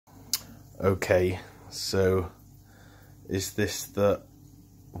Okay, so is this the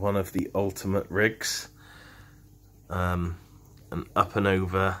one of the ultimate rigs? An up and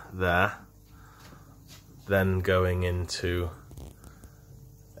over there, then going into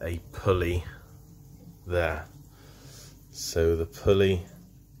a pulley there. So the pulley,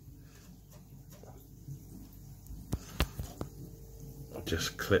 I'll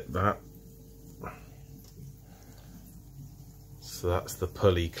just clip that. So that's the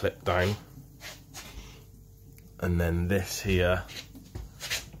pulley clipped down. And then this here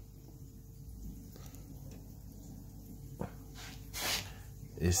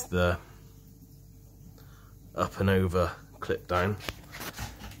is the up and over clip down.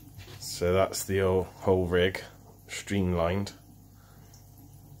 So that's the whole rig streamlined.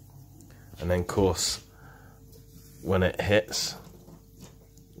 And then of course when it hits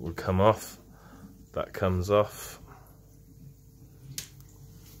it will come off. That comes off.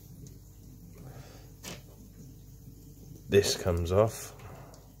 This comes off.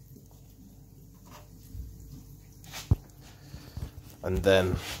 And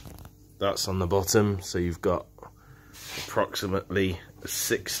then that's on the bottom, so you've got approximately a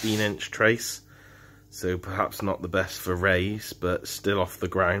 16-inch trace, so perhaps not the best for raise, but still off the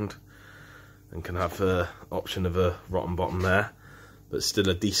ground, and can have the option of a rotten bottom there, but still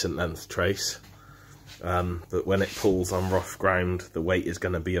a decent length trace. But when it pulls on rough ground, the weight is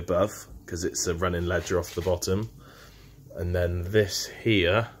going to be above, because it's a running ledger off the bottom. And then this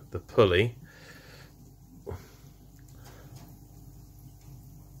here, the pulley,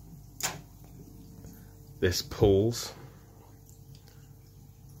 this pulls,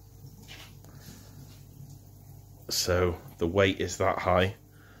 so the weight is that high,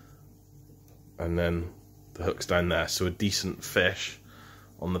 and then the hook's down there, so a decent fish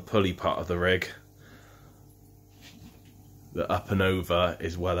on the pulley part of the rig. The up and over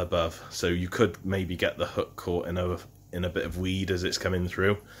is well above, so you could maybe get the hook caught in a bit of weed as it's coming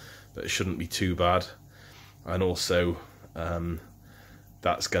through, but it shouldn't be too bad. And also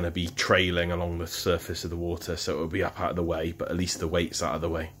that's going to be trailing along the surface of the water, so it will be up out of the way, but at least the weight's out of the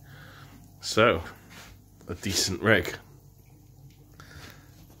way. So a decent rig,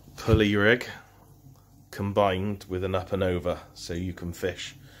 pulley rig combined with an up and over, so you can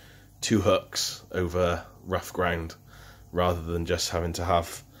fish 2 hooks over rough ground rather than just having to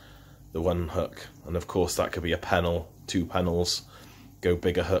have the 1 hook. And of course that could be a pennel, 2 pennels, go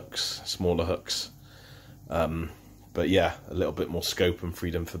bigger hooks, smaller hooks, but yeah, a little bit more scope and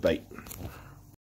freedom for bait.